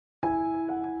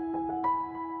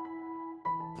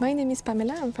My name is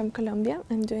Pamela, I'm from Colombia.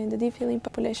 I'm doing the DPhil in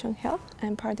population health.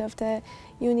 I'm part of the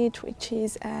unit which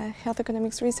is a Health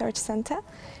Economics Research Center.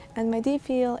 And my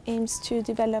DPhil aims to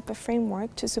develop a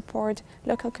framework to support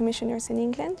local commissioners in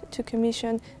England to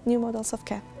commission new models of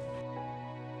care.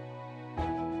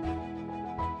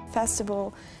 First of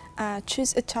all,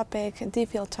 choose a topic, a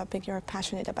DPhil topic you're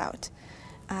passionate about.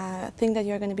 Think that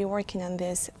you're going to be working on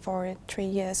this for 3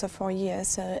 years or 4 years,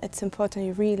 so it's important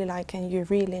you really like and you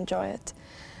really enjoy it.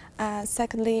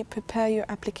 Secondly, prepare your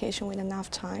application with enough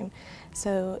time.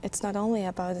 So it's not only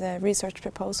about the research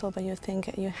proposal, but you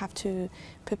think you have to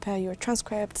prepare your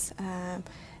transcripts,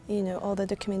 all the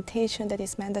documentation that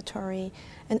is mandatory,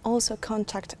 and also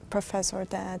contact professor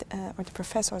that or the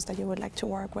professors that you would like to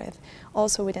work with.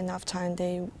 Also with enough time,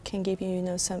 they can give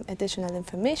you, some additional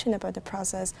information about the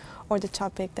process or the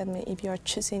topic that if you are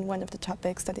choosing one of the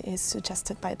topics that is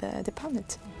suggested by the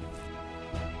department.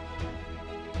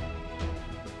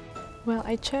 Well,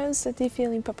 I chose the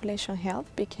DPhil in population health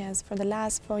because for the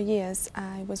last 4 years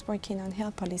I was working on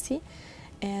health policy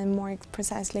and more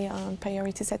precisely on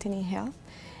priority setting in health.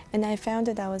 And I found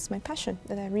that was my passion,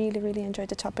 that I really enjoyed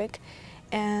the topic.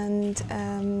 And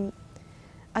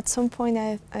at some point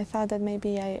I thought that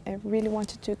maybe I really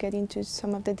wanted to get into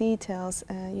some of the details,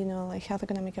 like health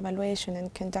economic evaluation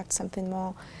and conduct something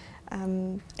more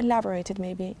elaborated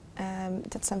maybe.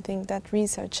 That's something that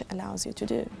research allows you to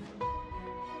do.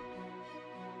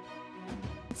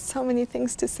 So many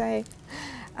things to say.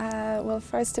 Well,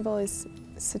 first of all, it's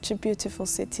such a beautiful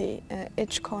city.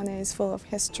 Each corner is full of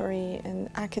history and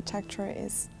architecture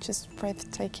is just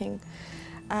breathtaking.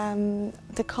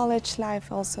 The college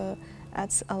life also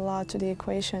adds a lot to the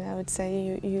equation, I would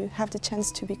say. You have the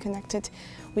chance to be connected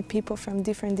with people from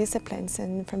different disciplines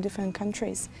and from different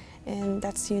countries, and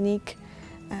that's unique,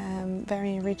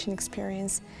 very enriching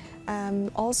experience.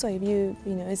 Also, if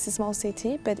it's a small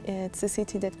city, but it's a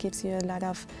city that gives you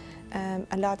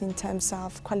a lot in terms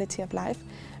of quality of life.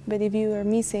 But if you are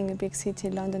missing a big city,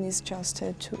 London is just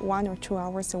 1 or 2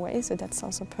 hours away, so that's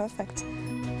also perfect.